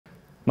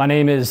My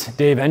name is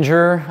Dave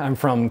Engerer. I'm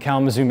from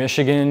Kalamazoo,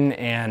 Michigan,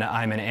 and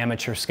I'm an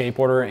amateur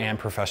skateboarder and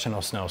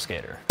professional snow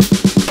skater. There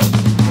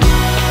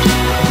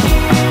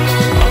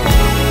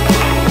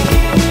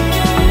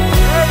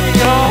you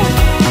go.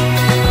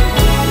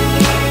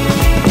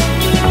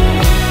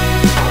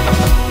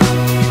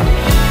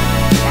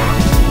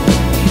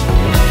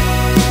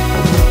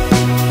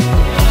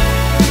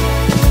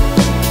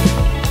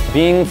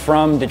 Being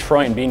from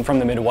Detroit and being from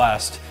the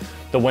Midwest,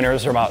 the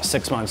winters are about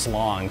 6 months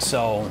long.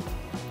 So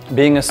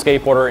being a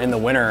skateboarder in the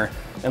winter,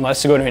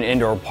 unless you go to an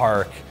indoor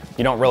park,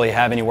 you don't really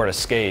have anywhere to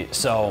skate.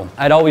 So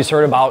I'd always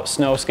heard about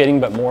snow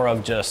skating, but more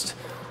of just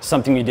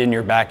something you did in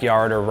your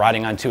backyard or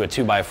riding onto a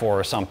 2x4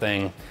 or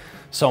something.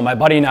 So my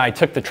buddy and I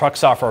took the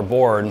trucks off our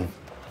board,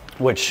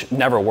 which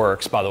never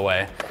works, by the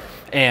way.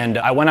 And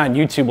I went on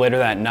YouTube later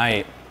that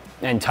night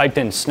and typed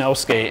in snow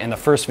skate, and the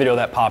first video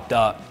that popped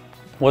up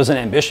was an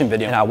Ambition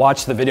video, and I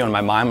watched the video and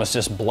my mind was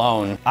just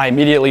blown. I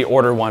immediately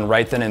ordered one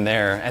right then and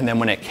there, and then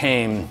when it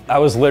came, I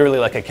was literally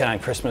like a kid on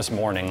Christmas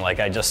morning.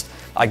 Like I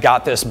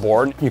got this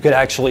board. You could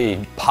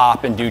actually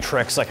pop and do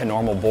tricks like a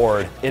normal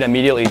board. It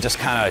immediately just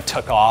kind of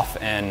took off,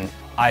 and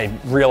I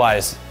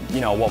realized,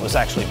 you know, what was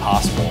actually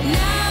possible.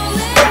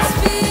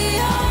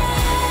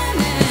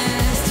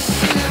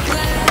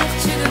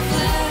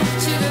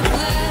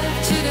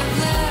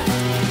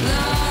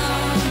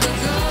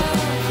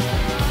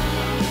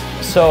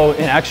 So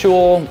an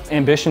actual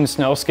Ambition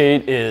snow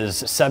skate is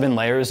 7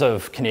 layers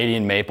of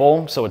Canadian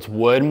maple, so it's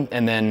wood,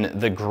 and then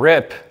the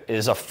grip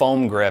is a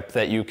foam grip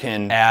that you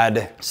can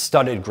add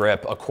studded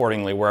grip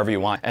accordingly wherever you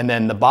want. And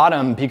then the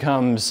bottom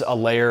becomes a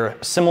layer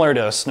similar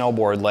to a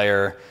snowboard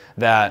layer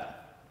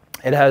that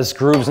it has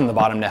grooves in the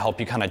bottom to help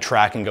you kind of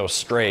track and go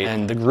straight.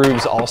 And the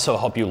grooves also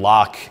help you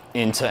lock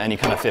into any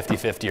kind of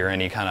 50-50 or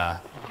any kind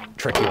of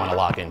trick you want to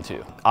lock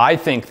into. I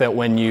think that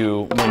when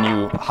you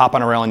hop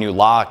on a rail and you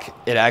lock,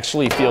 it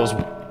actually feels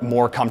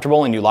more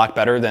comfortable and you lock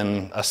better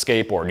than a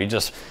skateboard. You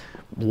just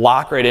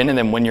lock right in, and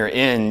then when you're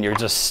in, you're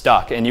just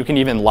stuck. And you can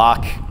even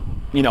lock,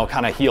 you know,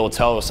 kind of heel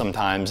toe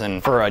sometimes.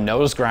 And for a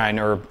nose grind,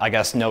 or I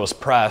guess nose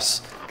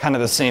press, kind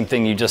of the same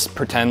thing. You just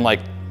pretend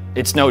like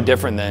it's no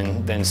different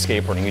than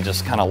skateboarding. You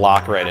just kind of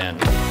lock right in.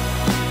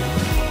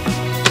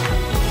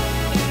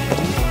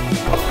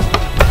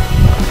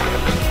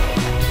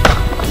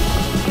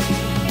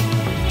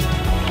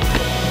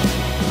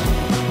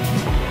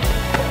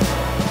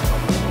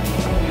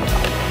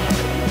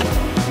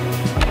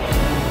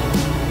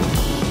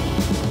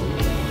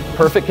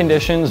 Perfect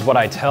conditions, what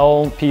I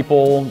tell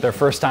people their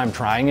first time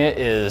trying it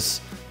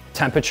is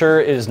temperature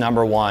is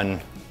 #1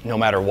 no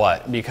matter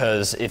what,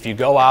 because if you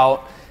go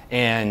out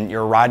and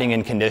you're riding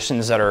in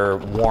conditions that are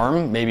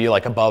warm, maybe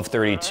like above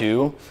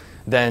 32,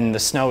 then the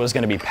snow is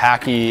going to be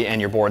packy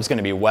and your board's going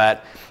to be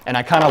wet. And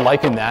I kind of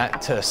liken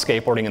that to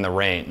skateboarding in the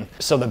rain.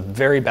 So the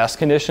very best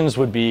conditions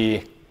would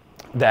be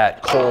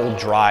that cold,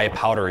 dry,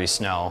 powdery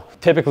snow.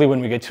 Typically when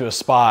we get to a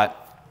spot,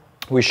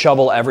 we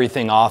shovel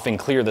everything off and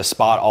clear the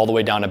spot all the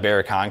way down to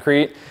bare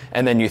concrete,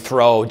 and then you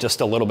throw just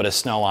a little bit of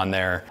snow on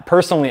there.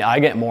 Personally, I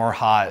get more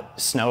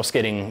hot snow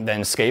skating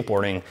than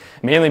skateboarding,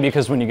 mainly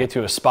because when you get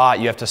to a spot,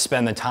 you have to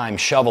spend the time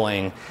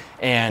shoveling,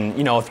 and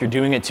you know, if you're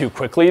doing it too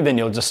quickly, then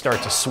you'll just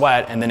start to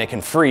sweat, and then it can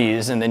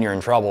freeze, and then you're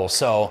in trouble.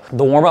 So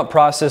the warm-up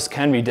process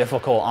can be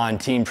difficult on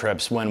team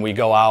trips when we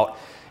go out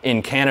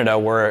in Canada,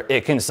 where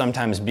it can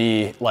sometimes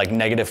be like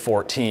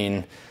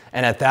 -14.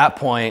 And at that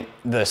point,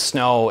 the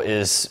snow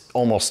is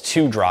almost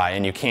too dry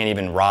and you can't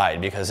even ride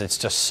because it's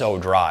just so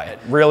dry.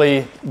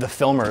 Really, the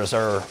filmers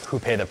are who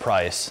pay the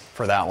price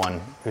for that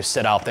one, who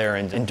sit out there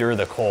and endure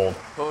the cold.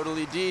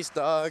 Totally decent,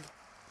 dog.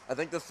 I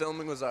think the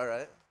filming was all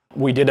right.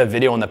 We did a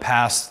video in the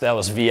past that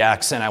was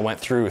VX, and I went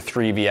through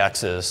 3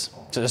 VXs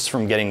just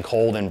from getting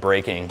cold and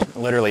breaking,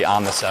 literally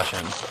on the session.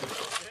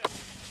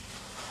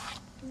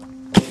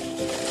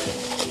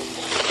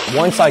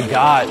 Once I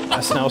got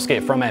a snow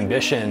skate from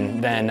Ambition,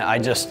 then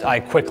I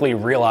quickly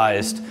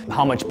realized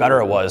how much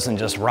better it was than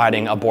just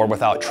riding a board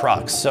without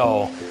trucks.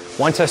 So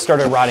once I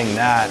started riding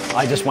that,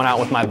 I just went out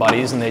with my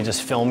buddies and they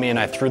just filmed me, and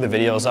I threw the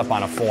videos up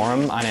on a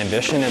forum on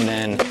Ambition, and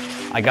then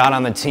I got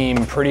on the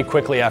team pretty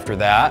quickly after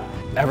that.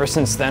 Ever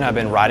since then, I've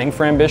been riding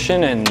for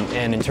Ambition, and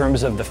in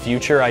terms of the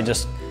future, I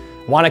just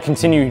want to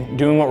continue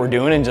doing what we're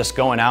doing and just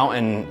going out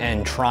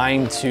and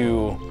trying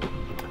to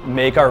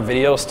make our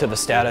videos to the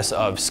status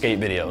of skate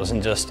videos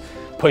and just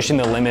pushing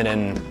the limit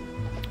and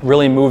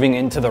really moving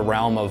into the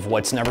realm of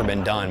what's never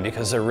been done,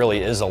 because there really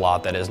is a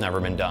lot that has never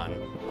been done.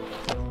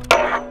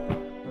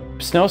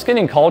 Snow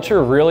skating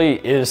culture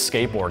really is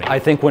skateboarding. I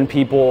think when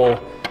people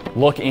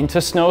look into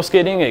snow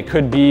skating, it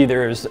could be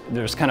there's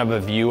kind of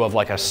a view of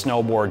like a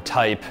snowboard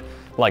type,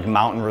 like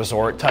mountain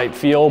resort type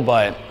feel,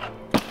 but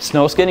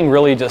snow skating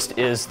really just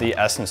is the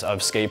essence of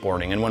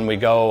skateboarding. And when we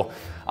go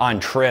on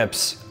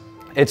trips,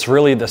 it's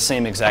really the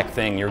same exact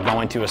thing. You're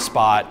going to a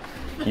spot,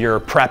 you're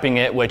prepping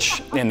it,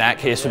 which in that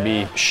case would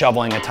be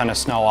shoveling a ton of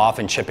snow off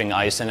and chipping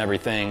ice and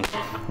everything.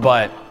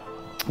 But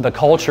the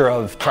culture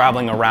of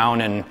traveling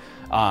around and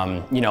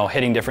you know,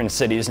 hitting different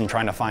cities and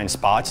trying to find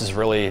spots is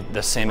really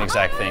the same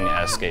exact thing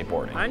as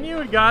skateboarding. I knew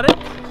we got it.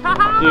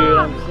 Dude,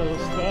 I'm so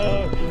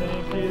stoked.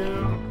 Thank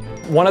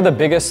you. One of the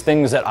biggest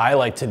things that I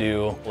like to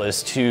do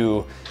is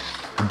to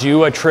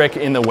do a trick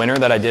in the winter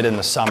that I did in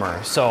the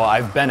summer. So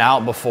I've been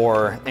out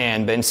before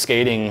and been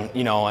skating,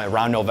 you know,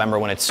 around November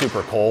when it's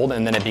super cold,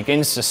 and then it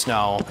begins to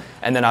snow,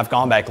 and then I've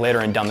gone back later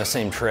and done the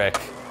same trick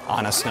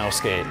on a snow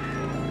skate.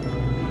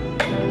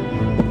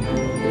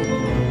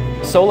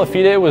 Sola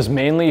Fide was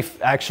mainly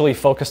actually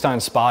focused on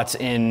spots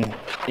in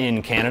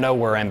Canada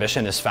where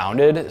Ambition is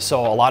founded.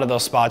 So a lot of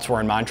those spots were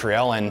in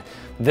Montreal, and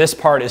this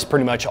part is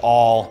pretty much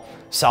all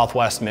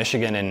Southwest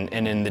Michigan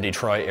and in the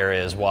Detroit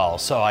area as well.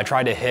 So I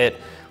tried to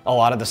hit a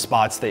lot of the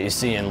spots that you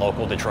see in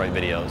local Detroit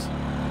videos.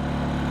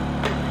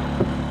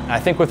 I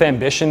think with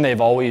Ambition,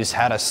 they've always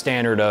had a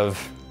standard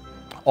of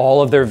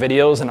all of their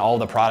videos and all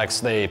the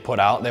products they put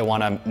out, they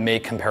want to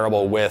make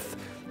comparable with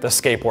the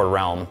skateboard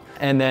realm.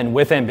 And then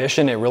with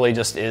Ambition, it really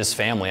just is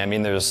family. I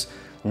mean, there's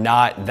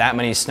not that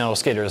many snow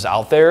skaters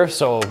out there.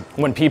 So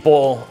when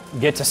people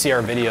get to see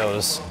our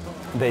videos,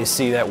 they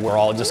see that we're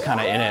all just kind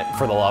of in it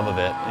for the love of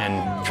it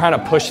and trying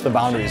to push the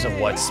boundaries of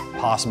what's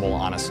possible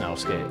on a snow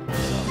skate.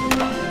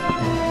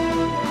 So.